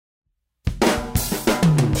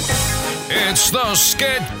the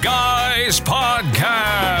Skit Guys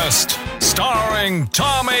Podcast, starring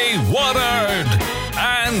Tommy Woodard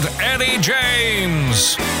and Eddie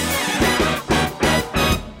James.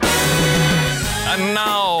 And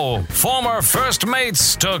now, former first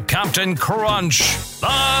mates to Captain Crunch,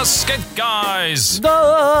 the Skit Guys.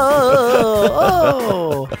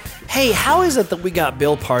 Hey, how is it that we got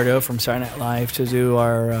Bill Pardo from Saturday Night Live to do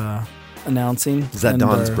our announcing? Is that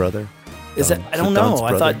Don's brother? Is it? I don't know.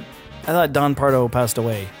 I thought Don Pardo passed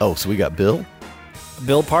away. Oh, so we got Bill?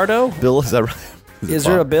 Bill Pardo? Bill, is that right? Is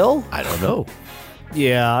there a Bill? I don't know.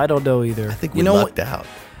 Yeah, I don't know either. I think we lucked out.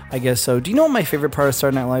 I guess so. Do you know what my favorite part of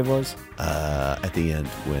Saturday Night Live was? At the end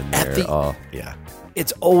when they're all, yeah.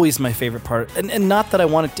 It's always my favorite part. And not that I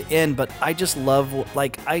want it to end, but I just love,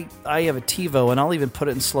 like, I have a TiVo, and I'll even put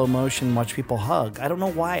it in slow motion and watch people hug. I don't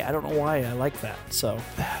know why. I like that. So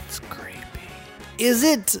that's creepy. Is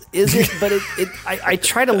it? But I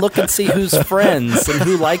try to look and see who's friends and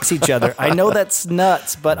who likes each other. I know that's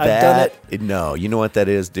nuts, but I've done it. No, you know what that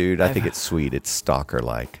is, dude? I think it's sweet. It's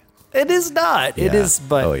stalker-like. It is not. Yeah. It is,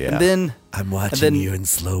 but and then I'm watching you in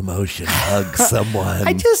slow motion hug someone.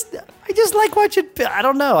 I just like watching. I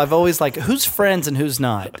don't know. I've always like who's friends and who's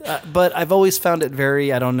not. But I've always found it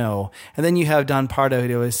very. I don't know. And then you have Don Pardo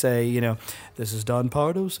who always say, you know, this is Don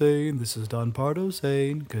Pardo saying, this is Don Pardo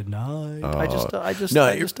saying, good night. I just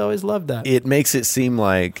always loved that. It makes it seem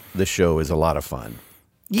like the show is a lot of fun.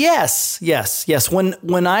 Yes.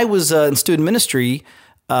 When I was in student ministry.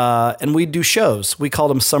 And we'd do shows. We called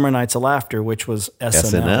them Summer Nights of Laughter, which was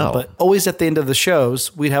SNL. But always at the end of the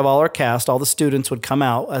shows, we'd have all our cast, all the students would come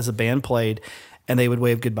out as the band played, and they would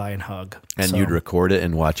wave goodbye and hug. And you'd record it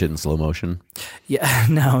and watch it in slow motion? Yeah,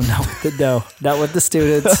 no, not with the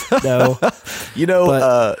students, no. You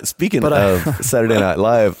know, speaking of Saturday Night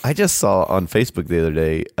Live, I just saw on Facebook the other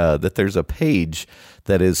day that there's a page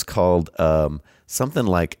that is called something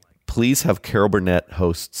like, please have Carol Burnett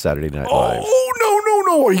host Saturday Night Live. Oh, no.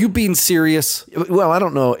 Are you being serious? Well, I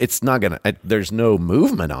don't know. It's not going to, there's no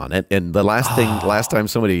movement on it. And the last time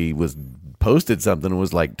somebody was posted something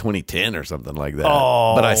was like 2010 or something like that.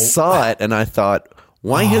 Oh. But I saw it and I thought,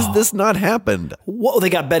 why has this not happened? Whoa, they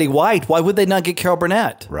got Betty White. Why would they not get Carol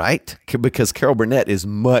Burnett? Right? Because Carol Burnett is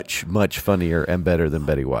much, much funnier and better than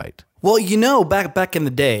Betty White. Well, you know, back in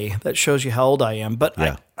the day, that shows you how old I am, but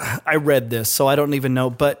yeah. I read this, so I don't even know,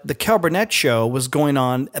 but the Carol Burnett show was going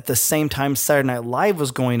on at the same time Saturday Night Live was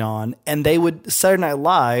going on, and Saturday Night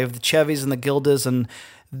Live, the Chevys and the Gildas, and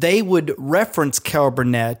they would reference Carol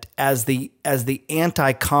Burnett as the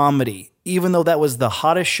anti-comedy, even though that was the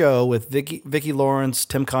hottest show with Vicki Lawrence,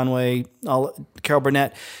 Tim Conway, Carol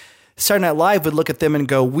Burnett. Saturday Night Live would look at them and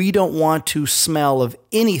go, we don't want to smell of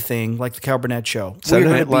anything like the Carol Burnett show. Saturday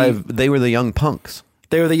Night Live, they were the young punks.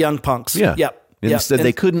 They were the young punks. Yeah. Yep. Instead,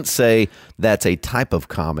 they couldn't say that's a type of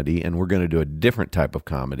comedy and we're going to do a different type of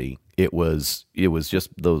comedy. It was just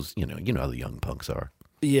those, you know how the young punks are.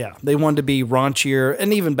 Yeah. They wanted to be raunchier.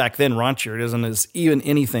 And even back then, raunchier isn't as even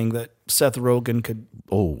anything that Seth Rogen could.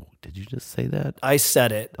 Oh, did you just say that? I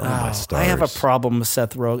said it. Oh, my stars. I have a problem with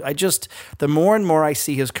Seth Rogen. The more and more I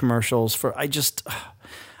see his commercials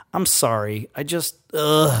I'm sorry.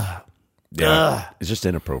 Yeah. It's just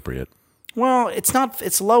inappropriate. Well,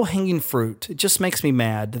 it's low-hanging fruit. It just makes me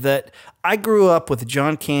mad that I grew up with the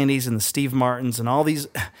John Candys and the Steve Martins and all these,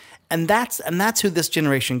 and that's who this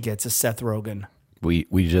generation gets is Seth Rogen.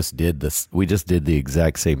 We just did this. We just did the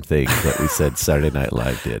exact same thing that we said Saturday Night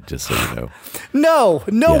Live did. Just so you know. No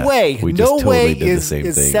way. No way is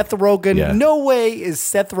Seth Rogen. Yeah. No way is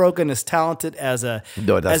Seth Rogen as talented as a.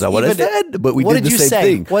 No, that's not what I said. But we did the same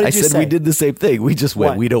thing. What did you say? I said we did the same thing. We just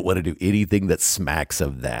went. We don't want to do anything that smacks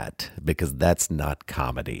of that because that's not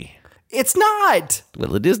comedy. It's not.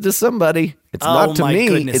 Well, it is to somebody. It's not to me.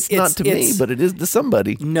 Goodness. It's not to me, but it is to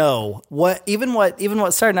somebody. No. Even what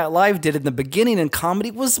Saturday Night Live did in the beginning in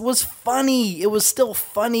comedy was funny. It was still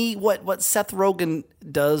funny. What Seth Rogen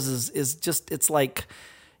does is just you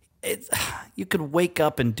could wake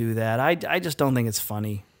up and do that. I just don't think it's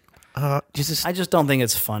funny. I just don't think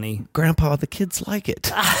it's funny. Grandpa, the kids like it.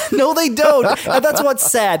 No, they don't. That's what's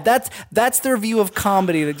sad. That's their view of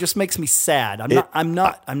comedy, and it just makes me sad. I'm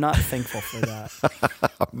not thankful for that.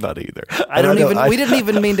 I'm not either. We didn't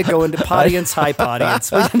even mean to go into audience, hype audience.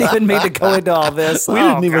 We didn't even mean to go into all this. We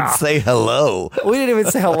didn't even say hello. We didn't even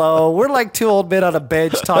say hello. We're like two old men on a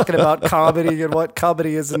bench talking about comedy and what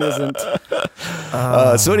comedy is and isn't.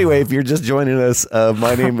 So anyway, if you're just joining us,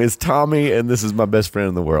 my name is Tommy, and this is my best friend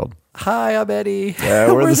in the world. Hi, I'm Eddie.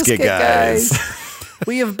 Yeah, we're the Skit Guys.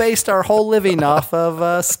 We have based our whole living off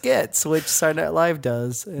of skits, which Saturday Night Live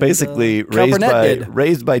does. And, basically,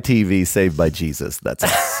 raised by TV, saved by Jesus. That's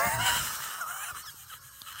us.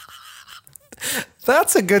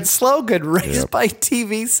 That's a good slogan. Raised by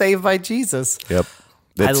TV, saved by Jesus. Yep.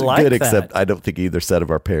 That's good, except I don't think either set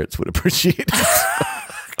of our parents would appreciate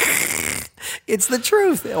it. It's the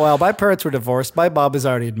truth. Well, my parents were divorced. My mom has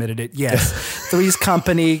already admitted it. Yes. Three's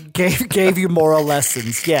Company gave you moral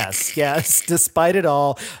lessons. Yes. Despite it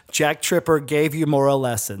all, Jack Tripper gave you moral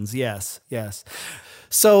lessons. Yes.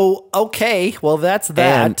 So, okay, well, that's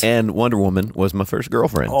that. And Wonder Woman was my first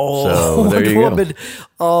girlfriend. Oh, so there Wonder you Woman. go.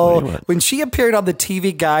 Oh, when she appeared on the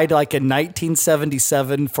TV Guide, like in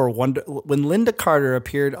 1977 when Linda Carter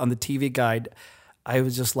appeared on the TV Guide, I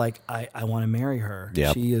was just like, I want to marry her.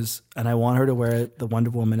 Yep. She is, and I want her to wear the Wonder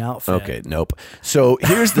Woman outfit. Okay, nope. So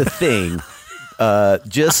here's the thing.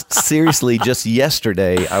 Just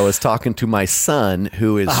yesterday, I was talking to my son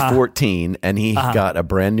who is 14, and he got a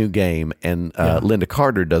brand new game, and Linda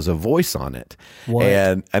Carter does a voice on it. What?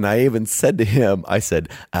 And I even said to him, I said,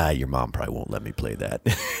 your mom probably won't let me play that.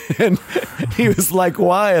 And he was like,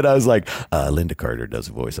 why? And I was like, Linda Carter does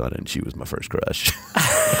a voice on it, and she was my first crush.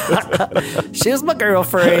 She was my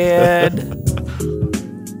girlfriend.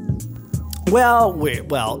 Well,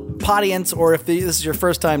 audience, or if this is your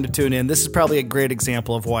first time to tune in, this is probably a great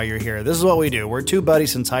example of why you're here. This is what we do. We're two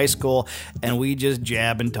buddies since high school, and we just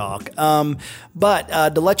jab and talk. But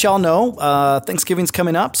to let y'all know, Thanksgiving's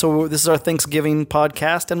coming up, so this is our Thanksgiving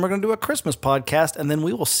podcast, and we're going to do a Christmas podcast, and then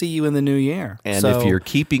we will see you in the new year. And if you're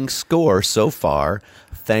keeping score so far,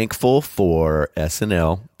 thankful for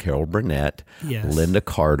SNL, Carol Burnett, yes. Linda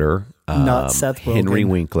Carter, not Seth Rogen. Henry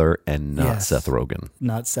Winkler, and not Yes. Seth Rogen.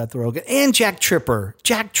 Not Seth Rogen. And Jack Tripper.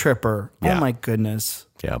 Yeah. Oh, my goodness.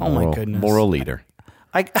 Yeah, my goodness. Moral leader.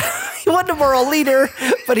 He wasn't a moral leader,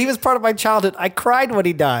 but he was part of my childhood. I cried when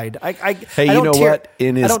he died. Hey, you know what?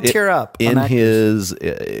 I don't tear up. In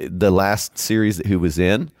the last series that he was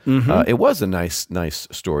in, it was a nice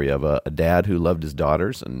story of a dad who loved his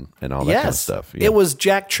daughters and all that kind of stuff. Yeah. It was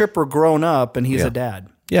Jack Tripper grown up, and he's a dad.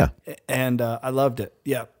 Yeah. And I loved it.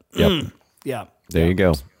 Yeah. Yep. Yeah. There you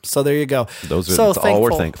go. So there you go. That's all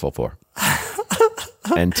we're thankful for.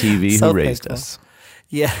 And TV who raised us.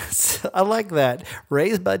 Yes, I like that.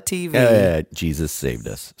 Raised by TV. Jesus saved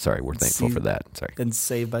us. Sorry, we're thankful for that. Sorry. And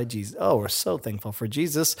saved by Jesus. Oh, we're so thankful for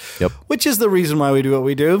Jesus. Yep. Which is the reason why we do what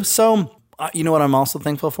we do. So, you know what I'm also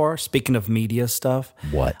thankful for? Speaking of media stuff.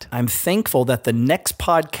 What? I'm thankful that the next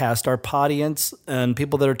podcast our audience and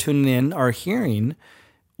people that are tuning in are hearing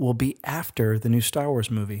will be after the new Star Wars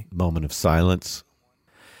movie. Moment of silence.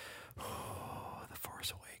 Oh, The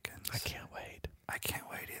Force Awakens. I can't wait. I can't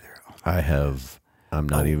wait either. I'm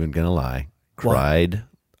not even going to lie. Cried.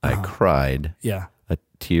 I cried. Yeah. A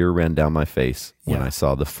tear ran down my face when I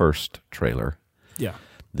saw the first trailer. Yeah.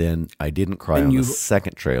 Then I didn't cry on the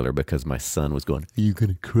second trailer because my son was going, "Are you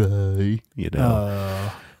going to cry?" You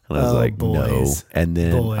know? And I was like, boys. "No." And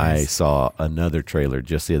then I saw another trailer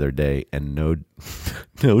just the other day, and no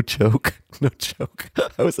joke.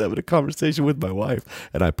 I was having a conversation with my wife,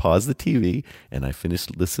 and I paused the TV, and I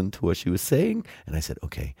finished listening to what she was saying, and I said,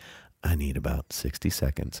 "Okay, I need about 60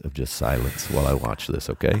 seconds of just silence while I watch this,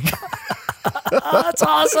 okay?" That's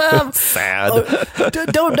awesome. Sad.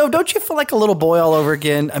 Don't you feel like a little boy all over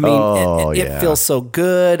again? I mean, it feels so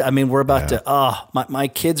good. I mean, we're about to, my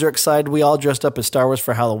kids are excited. We all dressed up as Star Wars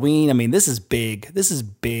for Halloween. I mean, this is big.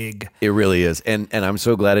 It really is. And I'm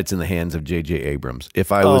so glad it's in the hands of J.J. Abrams.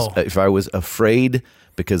 If I was afraid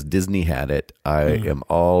because Disney had it, I am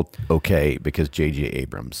all okay because J.J.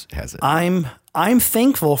 Abrams has it. I'm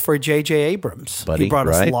thankful for J.J. Abrams. Buddy, he brought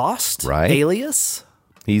us right? Lost, right? Alias.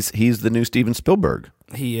 He's the new Steven Spielberg.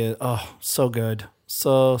 He is. Oh, so good.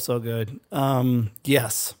 So good.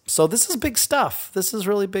 Yes. So this is big stuff. This is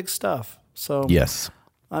really big stuff. So yes.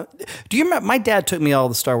 Do you remember? My dad took me all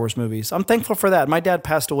the Star Wars movies. I'm thankful for that. My dad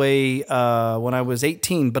passed away when I was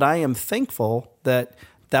 18, but I am thankful that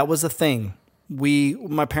was a thing.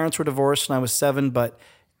 My parents were divorced when I was 7, but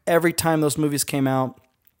every time those movies came out,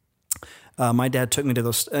 my dad took me to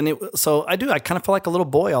those, and I kind of feel like a little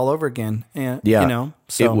boy all over again. And, yeah, you know,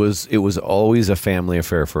 so. It was always a family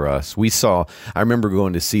affair for us. I remember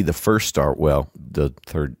going to see the first the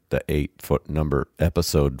 8-foot number,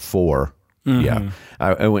 episode 4. Mm-hmm. Yeah,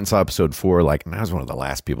 I went and saw episode 4. And I was one of the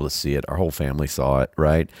last people to see it. Our whole family saw it,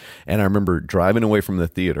 right? And I remember driving away from the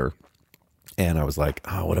theater, and I was like,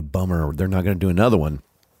 "Oh, what a bummer! They're not going to do another one."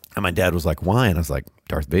 And my dad was like, "Why?" And I was like,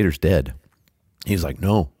 "Darth Vader's dead." He's like,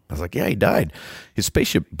 "No." I was like, "Yeah, he died. His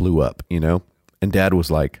spaceship blew up, you know?" And Dad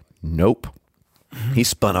was like, "Nope. He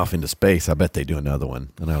spun off into space. I bet they do another one."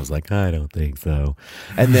 And I was like, "I don't think so."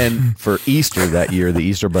 And then for Easter that year, the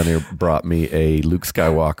Easter Bunny brought me a Luke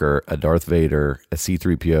Skywalker, a Darth Vader, a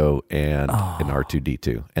C-3PO, and an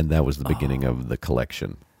R2-D2. And that was the beginning of the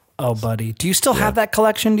collection. Oh, buddy. Do you still have that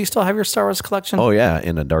collection? Do you still have your Star Wars collection? Oh, yeah.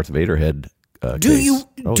 In a Darth Vader head Do case. you?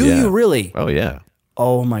 Do you really? Oh, yeah.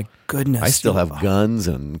 Oh, my goodness. I still have guns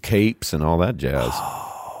and capes and all that jazz.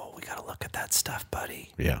 Oh, we got to look at that stuff,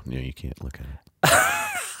 buddy. Yeah, you can't look at it.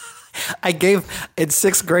 In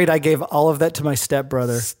 6th grade, I gave all of that to my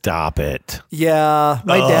stepbrother. Stop it. Yeah,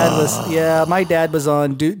 my dad was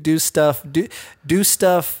on do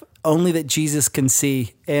stuff only that Jesus can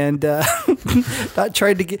see, and not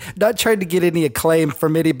trying to get any acclaim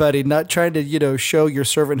from anybody, not trying to show your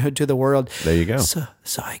servanthood to the world. There you go. So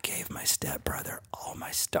I gave my stepbrother all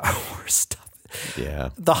my Star Wars stuff.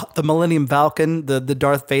 Yeah, the Millennium Falcon, the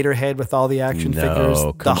Darth Vader head with all the action figures,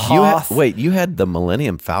 the Hoth. You had the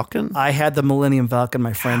Millennium Falcon? I had the Millennium Falcon,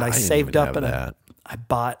 my friend. I didn't saved even up have and that. I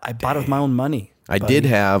bought it with my own money. I did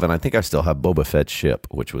have, and I think I still have Boba Fett's ship,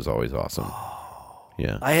 which was always awesome.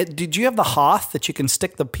 Yeah. Did you have the Hoth that you can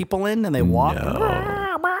stick the people in and they walk?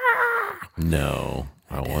 No.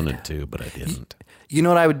 I wanted to, but I didn't. You know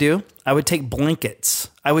what I would do? I would take blankets.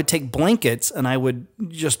 And I would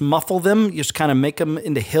just muffle them, just kind of make them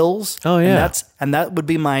into hills. Oh, yeah. And that would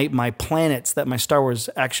be my planets that my Star Wars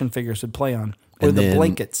action figures would play on. Or the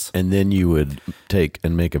blankets. And then you would take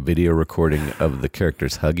and make a video recording of the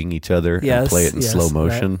characters hugging each other and play it in slow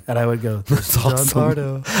motion. And I would go, this is Don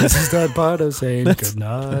Pardo. This is Don Pardo saying good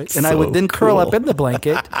night. And I would then curl up in the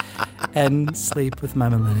blanket and sleep with my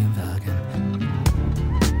Millennium Falcon.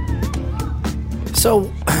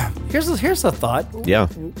 So here's a thought. Yeah.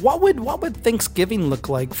 What would Thanksgiving look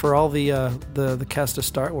like for all the cast of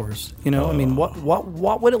Star Wars? I mean, what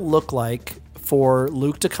would it look like for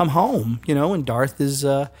Luke to come home, and Darth is,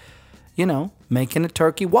 making a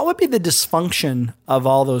turkey? What would be the dysfunction of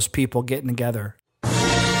all those people getting together?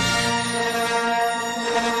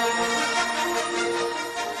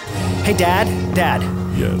 Hey, Dad.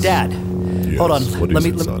 Yes. Dad. Yes. Hold on. What Let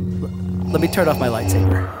is it, son? me turn off my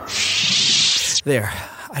lightsaber. There.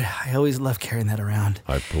 I always love carrying that around.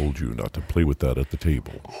 I've told you not to play with that at the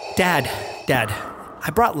table. Dad. I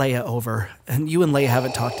brought Leia over, and you and Leia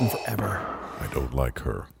haven't talked in forever. I don't like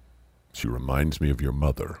her. She reminds me of your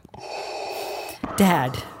mother.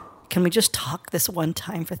 Dad, can we just talk this one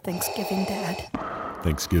time for Thanksgiving, Dad?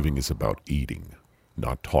 Thanksgiving is about eating,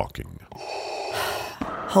 not talking.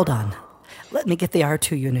 Hold on. Let me get the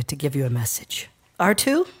R2 unit to give you a message.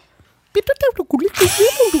 R2?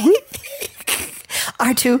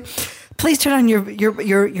 R2, please turn on your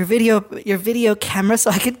video camera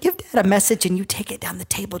so I can give Dad a message and you take it down the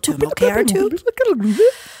table to him, okay, R2?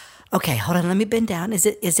 Okay, hold on, let me bend down. Is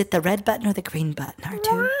it the red button or the green button,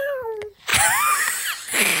 R2?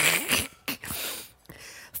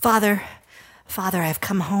 Father, I've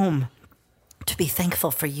come home to be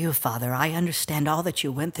thankful for you, Father. I understand all that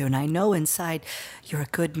you went through, and I know inside you're a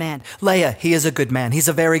good man. Leia, he is a good man. He's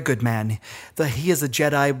a very good man. He is a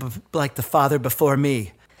Jedi like the father before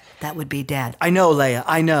me. That would be Dad. I know, Leia,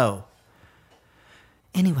 I know.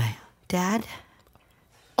 Anyway, Dad?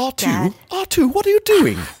 R2, what are you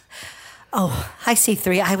doing? Oh, hi,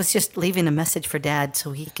 C3. I was just leaving a message for Dad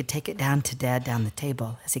so he could take it down to Dad down the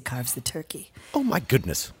table as he carves the turkey. Oh, my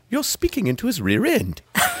goodness. You're speaking into his rear end.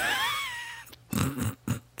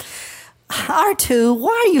 R2,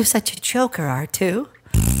 why are you such a joker, R2?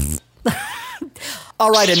 All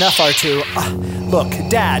right, enough, R2. Look,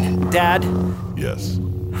 Dad. Yes.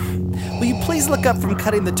 Will you please look up from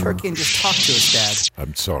cutting the turkey and just talk to us, Dad?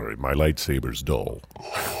 I'm sorry, my lightsaber's dull.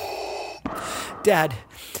 Dad,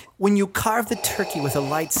 when you carve the turkey with a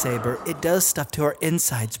lightsaber, it does stuff to our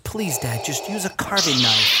insides. Please, Dad, just use a carving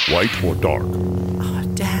knife. White or dark?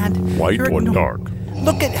 Dad. White or dark?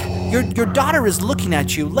 Look at your daughter is looking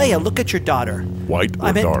at you. Leia, look at your daughter. White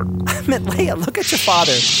or dark? I meant Leia, look at your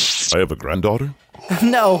father. I have a granddaughter?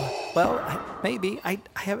 No. Well, maybe. I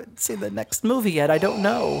haven't seen the next movie yet. I don't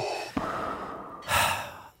know.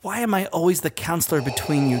 Why am I always the counselor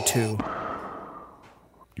between you two?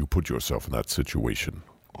 You put yourself in that situation.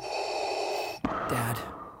 Dad.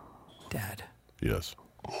 Yes.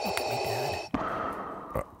 Look at me,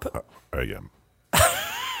 Dad. I am.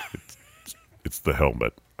 It's the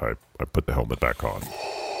helmet. I put the helmet back on.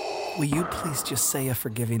 Will you please just say a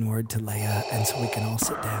forgiving word to Leia and so we can all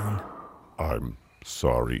sit down? I'm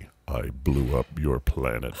sorry I blew up your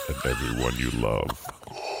planet and everyone you love.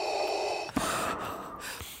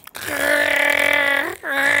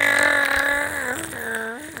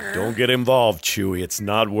 Don't get involved, Chewie. It's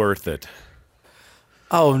not worth it.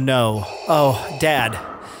 Oh, no. Oh, Dad.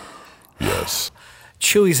 Yes.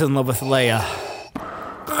 Chewie's in love with Leia.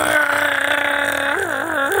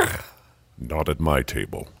 Not at my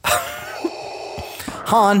table.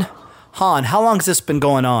 Han, how long's this been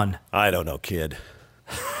going on? I don't know, kid.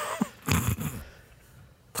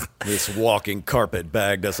 This walking carpet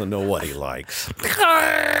bag doesn't know what he likes.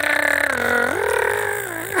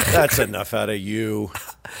 That's enough out of you.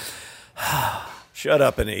 Shut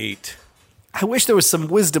up and eat. I wish there was some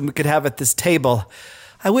wisdom we could have at this table.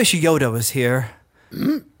 I wish Yoda was here.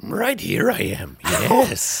 Right here I am.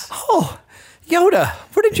 Yes. Oh, Yoda,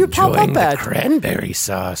 where did you pop up at? Cranberry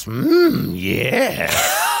sauce. Yeah.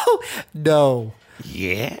 No.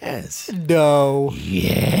 Yes. No.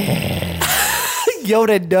 Yeah.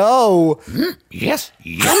 Yoda, no. Yes.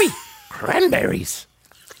 Yummy. Cranberries.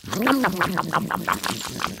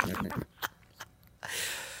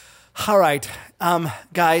 All right.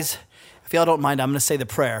 Guys, if y'all don't mind, I'm going to say the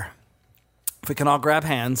prayer. If we can all grab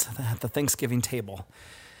hands at the Thanksgiving table.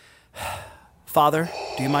 Father,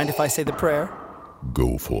 do you mind if I say the prayer?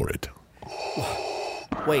 Go for it.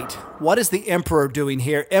 Wait, what is the Emperor doing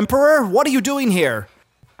here? Emperor, what are you doing here?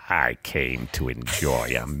 I came to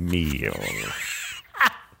enjoy a meal.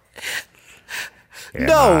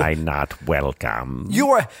 No. Am I not welcome?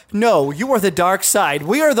 You are the dark side.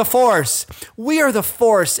 We are the Force. We are the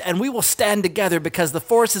Force, and we will stand together because the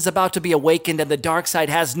Force is about to be awakened and the dark side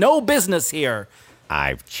has no business here.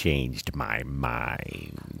 I've changed my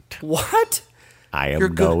mind. What? I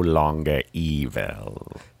am no longer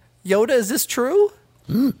evil. Yoda, is this true?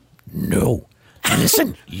 No.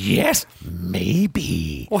 Listen, yes,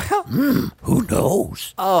 maybe. Well, who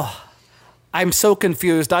knows? Oh, I'm so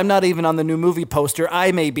confused. I'm not even on the new movie poster.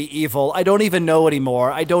 I may be evil. I don't even know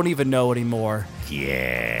anymore.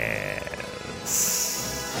 Yes.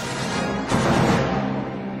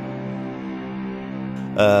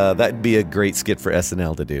 That'd be a great skit for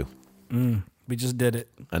SNL to do. We just did it.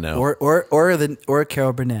 I know. Or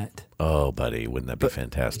Carol Burnett. Oh, buddy, wouldn't that be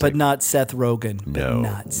fantastic? But not Seth Rogen.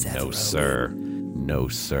 Sir. No,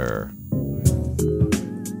 sir.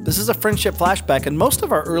 This is a friendship flashback, and most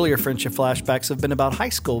of our earlier friendship flashbacks have been about high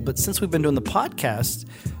school, but since we've been doing the podcast,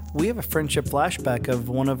 we have a friendship flashback of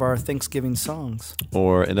one of our Thanksgiving songs.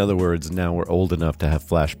 Or, in other words, now we're old enough to have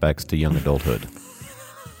flashbacks to young adulthood.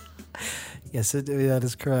 Yes, that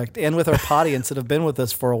is correct. And with our audience that have been with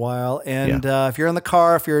us for a while. And if you're in the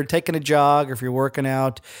car, if you're taking a jog, or if you're working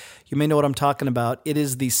out, you may know what I'm talking about. It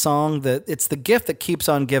is the song it's the gift that keeps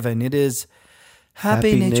on giving. It is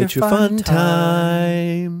Happy Nature Fun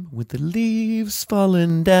Time with the leaves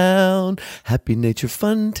falling down. Happy Nature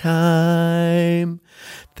Fun Time.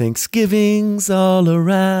 Thanksgiving's all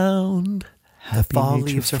around. Happy fall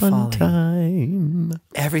Nature leaves are Fun falling. Time.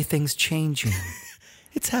 Everything's changing.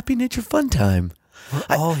 It's Happy Nature Fun Time. We're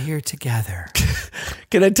all here together.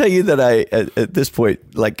 Can I tell you that at this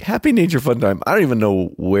point, like Happy Nature Fun Time, I don't even know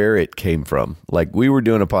where it came from. Like we were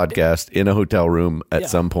doing a podcast in a hotel room at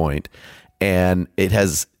some point, and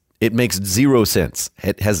it makes zero sense.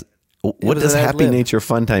 What does Happy Nature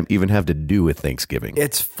Fun Time even have to do with Thanksgiving?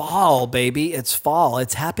 It's fall, baby. It's fall.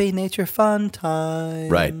 It's Happy Nature Fun Time.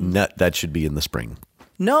 Right. That should be in the spring.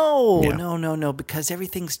 No, because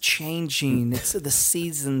everything's changing. It's the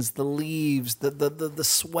seasons, the leaves, the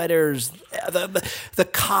sweaters, the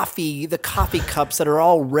coffee cups that are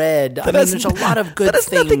all red. There's a lot of good things.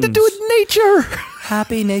 That has nothing to do with nature.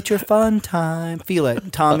 Happy Nature Fun Time. Feel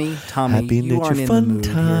it, Tommy. Happy you Nature aren't in Fun the mood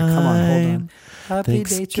Time. here. Come on, hold on. Happy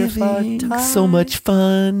Nature Fun Time. So much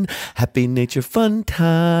fun. Happy Nature Fun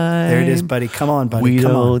Time. There it is, buddy. Come on, buddy. We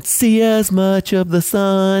Come don't on. see as much of the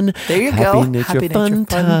sun. There you Happy go. Nature Happy Fun Nature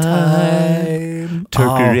Fun Time.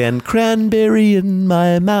 Turkey and cranberry in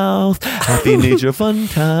my mouth. Happy Nature Fun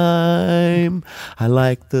Time. I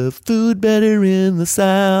like the food better in the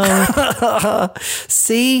South.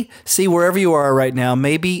 See, wherever you are right now,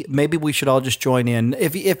 maybe we should all just join in.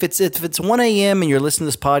 If it's 1 a.m. and you're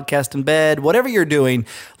listening to this podcast in bed, whatever you're doing,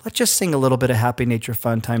 let's just sing a little bit of Happy Nature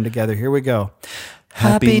Fun Time together. Here we go.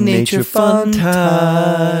 Happy Nature Fun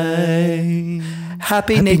Time.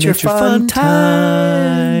 Happy Nature Fun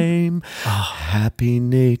Time. Happy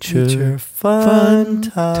Nature Fun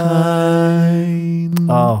Time.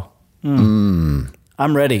 Oh.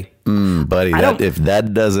 I'm ready. Buddy,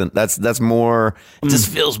 that's more, it just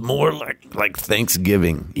feels more like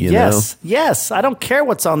Thanksgiving, you know? Yes. I don't care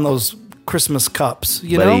what's on those Christmas cups,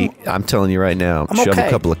 Buddy, know? I'm telling you right now, shove a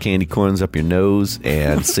couple of candy corns up your nose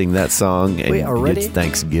and sing that song, and it's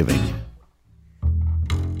Thanksgiving.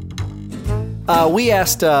 We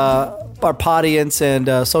asked our audience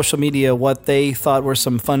and social media what they thought were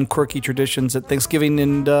some fun, quirky traditions at Thanksgiving,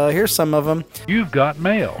 and here's some of them. You've got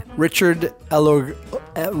mail. Richard Elaraja.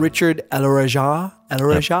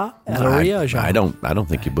 I don't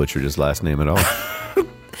think you butchered his last name at all.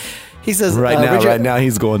 He says right now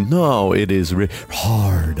he's going, no, it is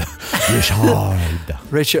Richard.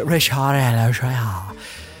 Richard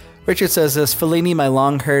Richard says this, Fellini, my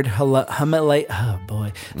long-haired my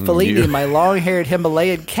long-haired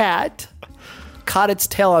Himalayan cat caught its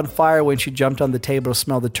tail on fire when she jumped on the table to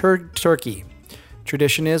smell the turkey.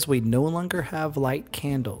 Tradition is we no longer have lit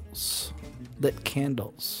candles.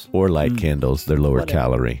 Or light candles. They're lower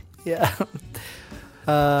calorie. Yeah.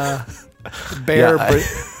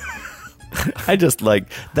 I just like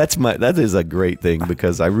that is a great thing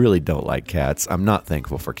because I really don't like cats. I'm not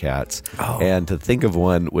thankful for cats. Oh. And to think of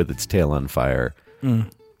one with its tail on fire, it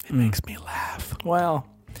makes me laugh. Well,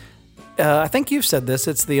 I think you've said this.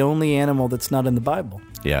 It's the only animal that's not in the Bible.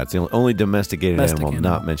 Yeah, it's the only domesticated animal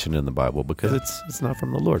not mentioned in the Bible because it's not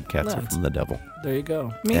from the Lord. Cats are from the devil. There you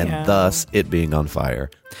go. And thus, it being on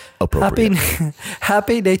fire, appropriate.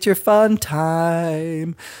 Happy nature fun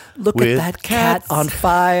time. Look With at that cat on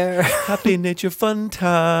fire. Happy nature fun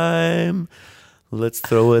time. Let's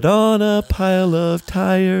throw it on a pile of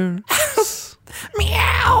tires.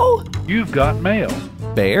 Meow. You've got mail.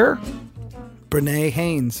 Bear? Brene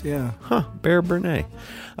Haynes, yeah. Huh, Bear Brene.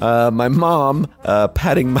 My mom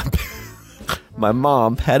patting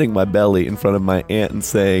my belly in front of my aunt and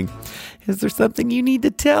saying, "Is there something you need to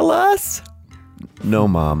tell us?" "No,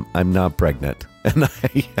 Mom, I'm not pregnant." And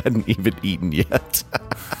I hadn't even eaten yet.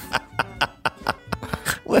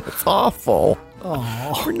 That's awful.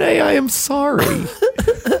 Oh, Renee, I am sorry.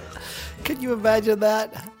 Can you imagine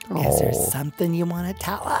that? Oh. Is there something you want to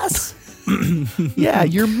tell us? Yeah,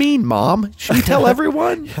 you're mean, Mom. Should we tell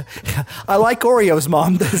everyone? I like Oreos,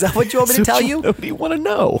 Mom. Is that what you want me to tell you? What do you want to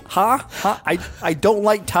know? Huh? I don't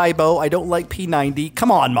like Tybo. I don't like P90.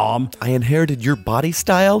 Come on, Mom. I inherited your body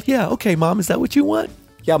style? Yeah, okay, Mom. Is that what you want?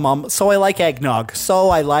 Yeah, Mom. So I like eggnog. So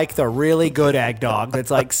I like the really good eggnog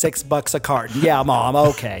that's like $6 a carton. Yeah, Mom.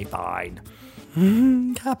 Okay, fine.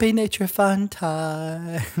 Happy nature fun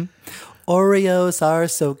time. Oreos are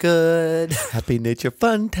so good. Happy nature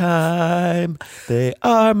fun time. They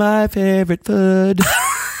are my favorite food.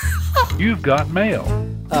 You've got mail.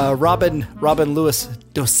 Robin Lewis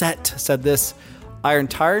Dosette said this. Our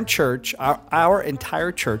entire church,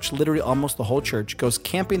 literally almost the whole church, goes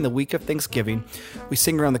camping the week of Thanksgiving. We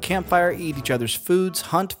sing around the campfire, eat each other's foods,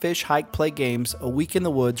 hunt, fish, hike, play games, a week in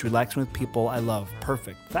the woods, relaxing with people I love.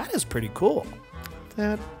 Perfect. That is pretty cool.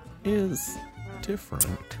 That is different.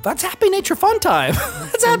 That's Happy Nature Fun Time.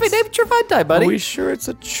 That's Happy Nature Fun Time, buddy. Are we sure it's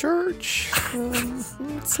a church?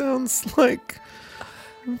 It sounds like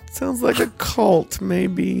a cult,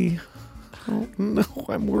 maybe. Oh no,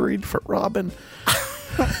 I'm worried for Robin.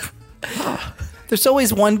 There's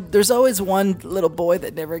always one little boy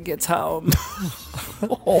that never gets home.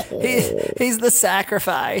 He's the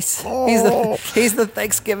sacrifice. He's the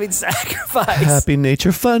Thanksgiving sacrifice. Happy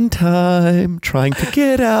nature fun time. Trying to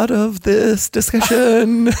get out of this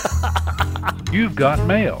discussion. You've got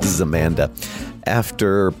mail. This is Amanda.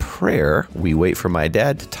 After prayer, we wait for my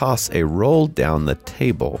dad to toss a roll down the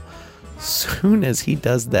table. Soon as he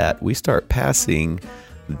does that, we start passing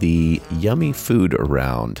the yummy food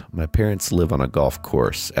around. My parents live on a golf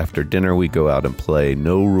course. After dinner, we go out and play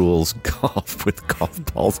no rules golf with golf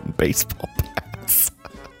balls and baseball bats.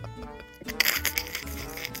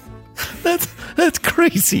 That's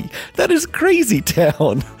crazy. That is crazy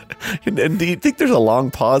town. And do you think there's a long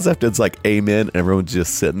pause after it's like amen and everyone's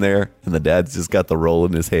just sitting there and the dad's just got the roll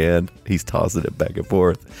in his hand? He's tossing it back and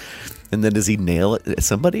forth. And then does he nail it at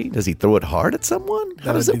somebody? Does he throw it hard at someone?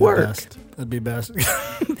 How does it work? That'd be best.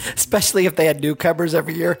 Especially if they had newcomers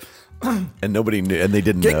every year. And nobody knew, and they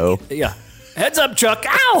didn't know. Yeah. Heads up, Chuck.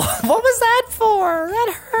 Ow! What was that for?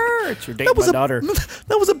 That hurts. You're dating my daughter.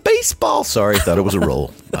 That was a baseball. Sorry, thought it was a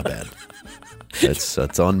roll. My bad.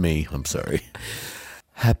 That's on me. I'm sorry.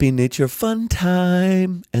 Happy nature fun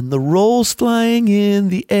time, and the rolls flying in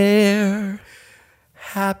the air.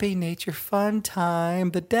 Happy nature fun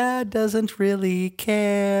time. The dad doesn't really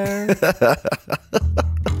care.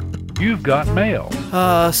 You've got mail.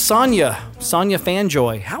 Sonia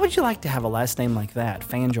Fanjoy. How would you like to have a last name like that?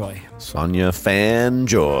 Fanjoy. Sonia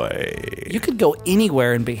Fanjoy. You could go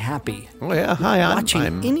anywhere and be happy. Oh yeah, hi.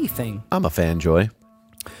 I'm anything. I'm a Fanjoy.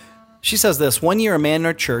 She says this. One year, a man in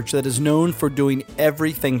our church that is known for doing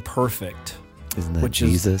everything perfect. Isn't that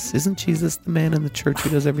Jesus? Isn't Jesus the man in the church who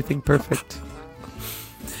does everything perfect?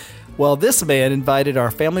 Well, this man invited our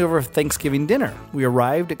family over for Thanksgiving dinner. We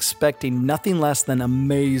arrived expecting nothing less than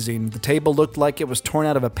amazing. The table looked like it was torn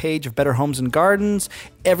out of a page of Better Homes and Gardens.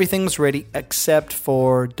 Everything was ready except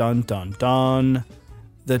for, dun dun dun,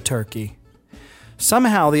 the turkey.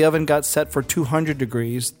 Somehow the oven got set for 200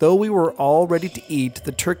 degrees. Though we were all ready to eat,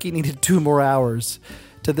 the turkey needed 2 more hours.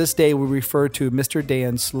 To this day, we refer to Mr.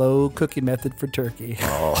 Dan's slow cooking method for turkey.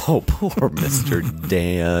 Oh, poor Mr.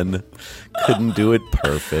 Dan. Couldn't do it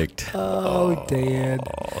perfect. Oh, Dan.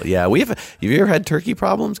 Yeah, have you ever had turkey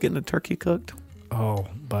problems getting a turkey cooked? Oh,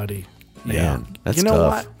 buddy. Man, that's you know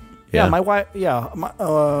tough. What? Yeah, my wife. Yeah,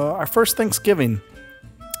 our first Thanksgiving,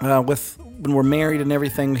 when we're married and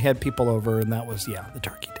everything, we had people over, and that was the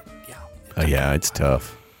turkey. Yeah, it's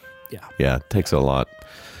tough. Yeah, it takes a lot.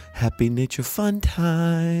 Happy nature fun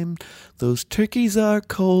time. Those turkeys are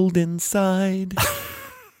cold inside.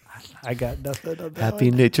 I got nothing on that.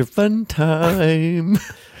 Happy nature fun time.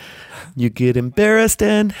 You get embarrassed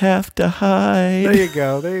and have to hide. There you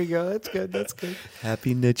go. That's good.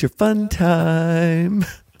 Happy nature fun time.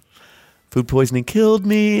 Food poisoning killed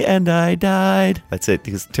me and I died. That's it,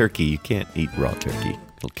 because turkey, you can't eat raw turkey.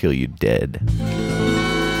 It'll kill you dead.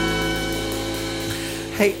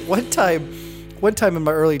 Hey, one time in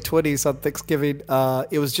my early 20s on Thanksgiving,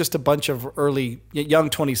 it was just a bunch of young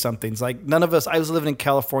 20-somethings. Like none of us, I was living in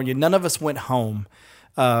California, none of us went home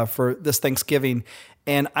for this Thanksgiving.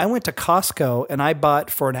 And I went to Costco and I bought,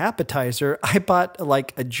 for an appetizer,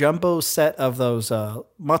 like a jumbo set of those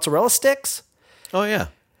mozzarella sticks. Oh, yeah.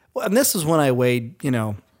 Well, and this is when I weighed,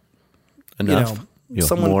 enough.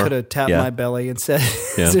 Someone could have tapped my belly and said,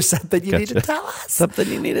 is there something you need to tell us? Something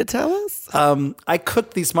you need to tell us? I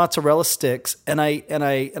cooked these mozzarella sticks and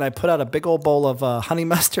I put out a big old bowl of honey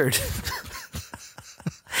mustard.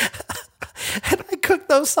 And I cooked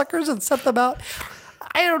those suckers and set them out.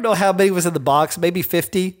 I don't know how many was in the box, maybe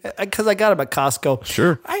 50, because I got them at Costco.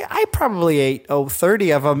 Sure. I probably ate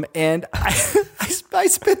 30 of them, and I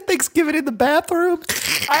spent Thanksgiving in the bathroom.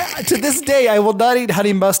 To this day, I will not eat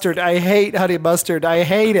honey mustard. I hate honey mustard. I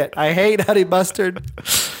hate it. I hate honey mustard.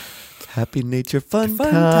 Happy nature fun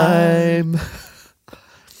time.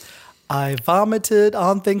 I vomited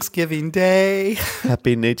on Thanksgiving Day.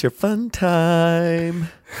 Happy nature fun time.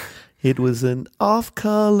 It was an off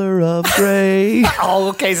color of gray. Oh,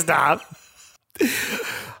 okay, stop.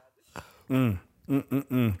 All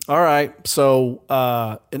right. So,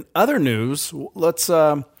 in other news, let's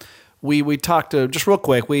we talked just real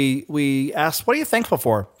quick. We asked, what are you thankful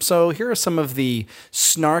for? So here are some of the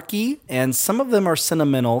snarky and some of them are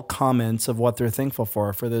sentimental comments of what they're thankful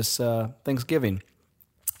for this Thanksgiving.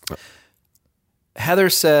 Heather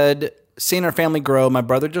said, seeing our family grow, my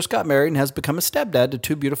brother just got married and has become a stepdad to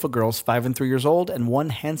 2 beautiful girls, 5 and 3 years old, and 1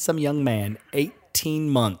 handsome young man, 18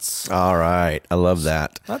 months. All right. I love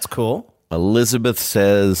that. That's cool. Elizabeth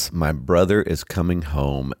says, my brother is coming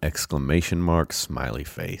home, ! Smiley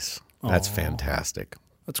face. That's fantastic.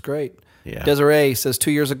 That's great. Yeah. Desiree says,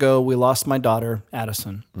 2 years ago, we lost my daughter,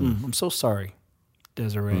 Addison. I'm so sorry,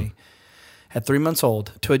 Desiree. At 3 months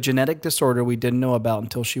old, to a genetic disorder we didn't know about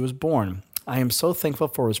until she was born. I am so thankful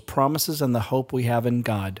for his promises and the hope we have in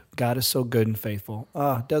God. God is so good and faithful.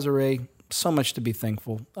 Desiree, so much to be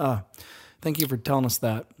thankful. Thank you for telling us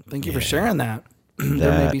that. Thank you for sharing that.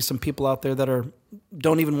 There may be some people out there that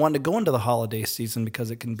don't even want to go into the holiday season because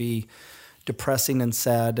it can be depressing and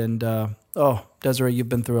sad. And Desiree, you've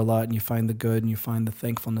been through a lot, and you find the good and you find the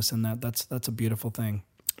thankfulness in that. That's a beautiful thing.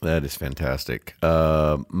 That is fantastic.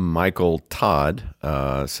 Michael Todd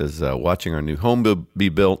says, watching our new home be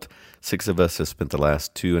built. 6 of us have spent the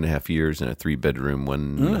last 2.5 years in a 3-bedroom,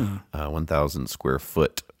 1,000 square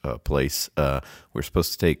foot place. We're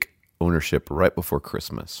supposed to take ownership right before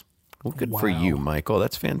Christmas. Well, good for you, Michael.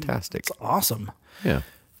 That's fantastic. That's awesome. Yeah.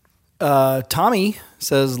 Tommy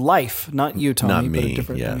says life, not you, Tommy. Not me. But a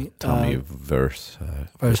different Tommy. Tommy. Versace.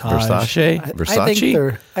 Versace. I think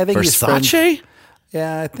he's Versace.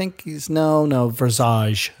 Yeah, I think he's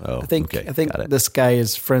Versace. Oh, I think got it. this guy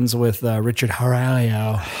is friends with Richard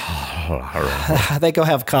Haralio. I think I'll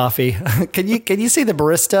have coffee. Can you see the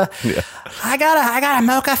barista? Yeah. I got a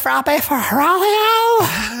mocha frappe for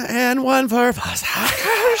Haralio And one for Versace.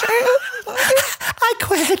 I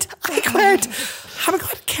quit. I'm going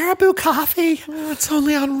to Caribou Coffee. It's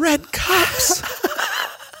only on red cups.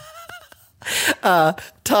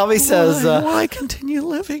 Tommy says, why continue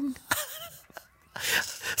living?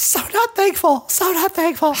 So not thankful.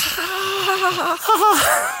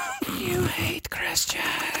 You hate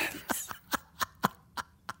Christians.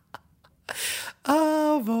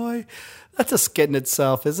 Oh, boy. That's a skit in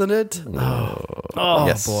itself, isn't it? Oh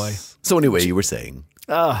yes. Boy. So anyway, you were saying.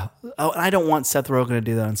 I don't want Seth Rogen to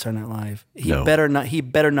do that on Saturday Night Live. He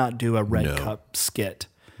better not do a red cup skit.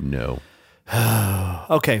 No.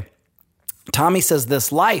 Okay. Tommy says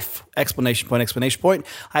this, life, ! I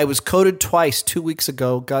was coded twice 2 weeks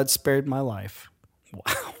ago. God spared my life.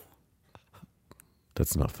 Wow.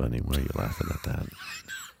 That's not funny. Why are you laughing at that?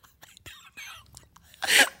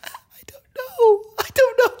 I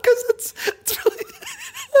don't know.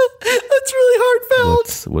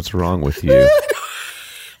 felt. What's wrong with you? I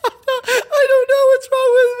don't know what's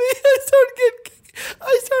wrong with me.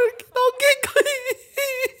 I started getting all giggly.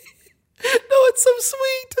 No, it's so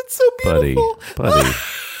sweet. It's so beautiful. Buddy.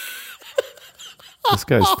 This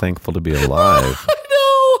guy's thankful to be alive. I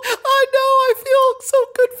know. I feel so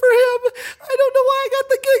good for him. I don't know why I got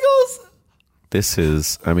the giggles. This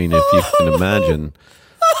is, if you can imagine,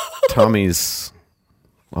 Tommy's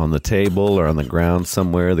on the table or on the ground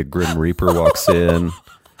somewhere. The Grim Reaper walks in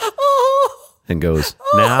and goes,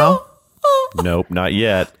 "Now?" "Nope, not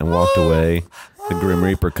yet," and walked away. The Grim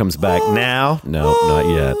Reaper comes back. "Now?" "No, not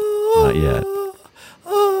yet. Not yet."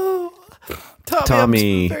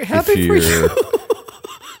 Tommy, I'm very happy for you.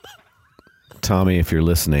 Tommy, if you're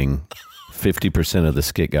listening, 50% of the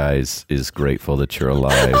Skit Guys is grateful that you're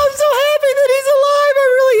alive. I'm so happy that he's alive. I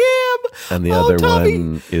really am. And the other Tommy.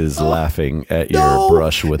 one is laughing at your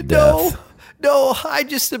brush with death. No, I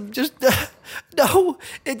just no.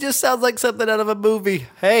 It just sounds like something out of a movie.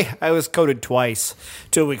 Hey, I was coded twice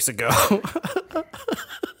 2 weeks ago.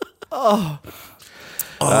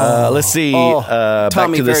 Let's see. Tommy, back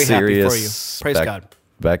to the very serious. happy for you. Praise God.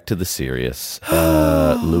 Back to the serious.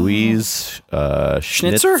 Louise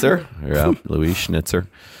Schnitzer. Yeah, Louise Schnitzer.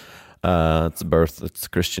 It's a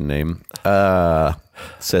Christian name.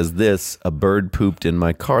 Says this: a bird pooped in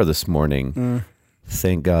my car this morning.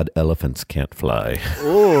 Thank God elephants can't fly.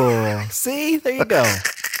 Oh, see, there you go. I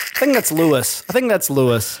think that's Lewis.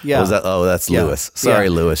 Yeah. Was that? Oh, that's Lewis. Sorry,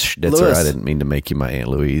 Louis Schnitzer. Lewis. I didn't mean to make you my Aunt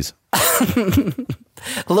Louise.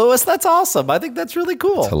 Lewis, that's awesome. I think that's really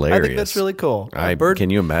cool. It's hilarious. I think that's really cool. Can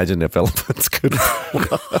you imagine if elephants could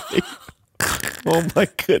fly? Oh my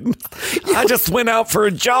goodness. I just went out for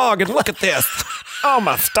a jog and look at this. Oh,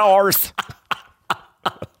 my stars.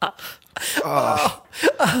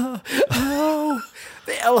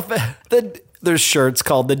 The elephant. There's shirts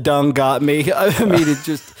called "The Dung Got Me." I mean, it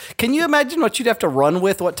just. Can you imagine what you'd have to run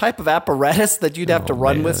with? What type of apparatus that you'd have to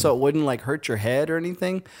run with so it wouldn't like hurt your head or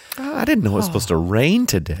anything? I didn't know it was supposed to rain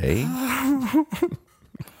today.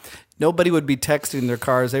 Nobody would be texting their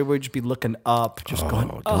cars. They would just be looking up, just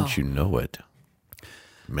going. Don't you know it,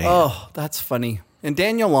 man? Oh, that's funny. And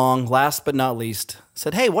Daniel Long, last but not least,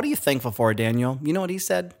 said, "Hey, what are you thankful for, Daniel?" You know what he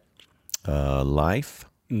said? Life.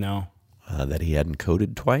 No. That he hadn't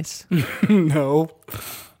coded twice? No.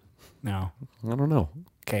 I don't know.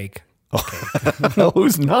 Cake.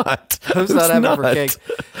 Who's not? Who's not happy for cake?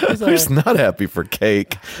 Who's not happy for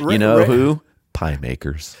cake? You know who? Pie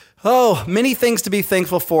makers. Oh, many things to be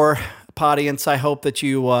thankful for, audience. I hope that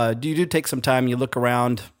you do take some time, you look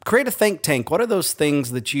around, create a think tank. What are those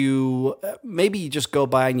things that you, maybe you just go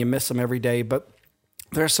by and you miss them every day, but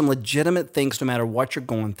there are some legitimate things no matter what you're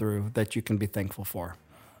going through that you can be thankful for.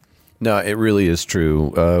 No, it really is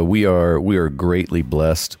true. We are greatly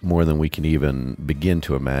blessed, more than we can even begin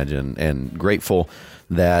to imagine, and grateful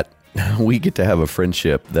that we get to have a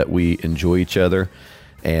friendship that we enjoy each other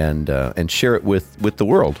and share it with the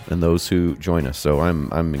world and those who join us. So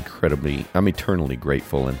I'm eternally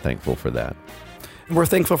grateful and thankful for that. We're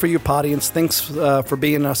thankful for you, audience. Thanks for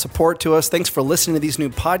being a support to us. Thanks for listening to these new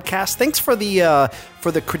podcasts. Thanks for the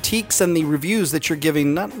critiques and the reviews that you're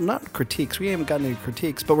giving. Not critiques. We haven't gotten any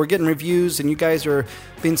critiques, but we're getting reviews, and you guys are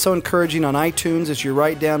being so encouraging on iTunes as you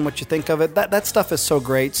write down what you think of it. That stuff is so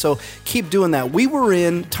great. So keep doing that.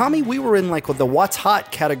 Tommy, we were in like the What's Hot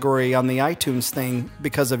category on the iTunes thing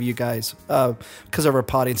because of you guys, because of our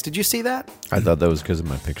audience. Did you see that? I thought that was because of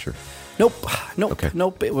my picture. Nope. Okay.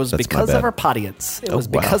 Nope. It was That's because of our audience.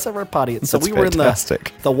 Because of our audience. So That's we were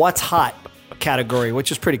fantastic. in the What's Hot category,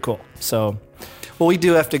 which is pretty cool. So, well, we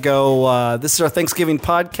do have to go. This is our Thanksgiving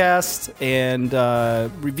podcast, and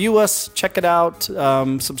review us, check it out,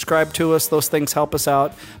 subscribe to us. Those things help us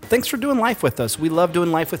out. Thanks for doing life with us. We love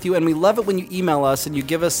doing life with you, and we love it when you email us and you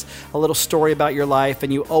give us a little story about your life,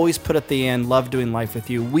 and you always put at the end, love doing life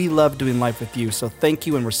with you. We love doing life with you. So thank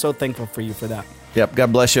you, and we're so thankful for you for that. Yep.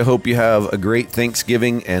 God bless you. Hope you have a great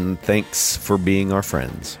Thanksgiving, and thanks for being our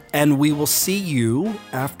friends. And we will see you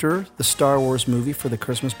after the Star Wars movie for the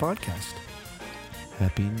Christmas podcast.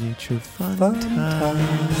 Happy Nature Fun Time.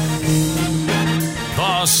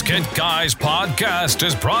 The Skit Guys podcast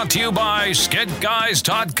is brought to you by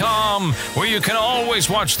skitguys.com, where you can always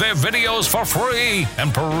watch their videos for free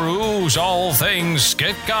and peruse all things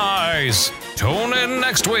Skit Guys. Tune in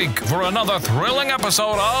next week for another thrilling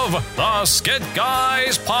episode of the Skit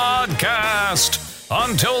Guys podcast.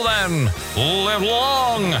 Until then, live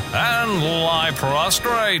long and lie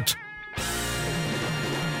prostrate.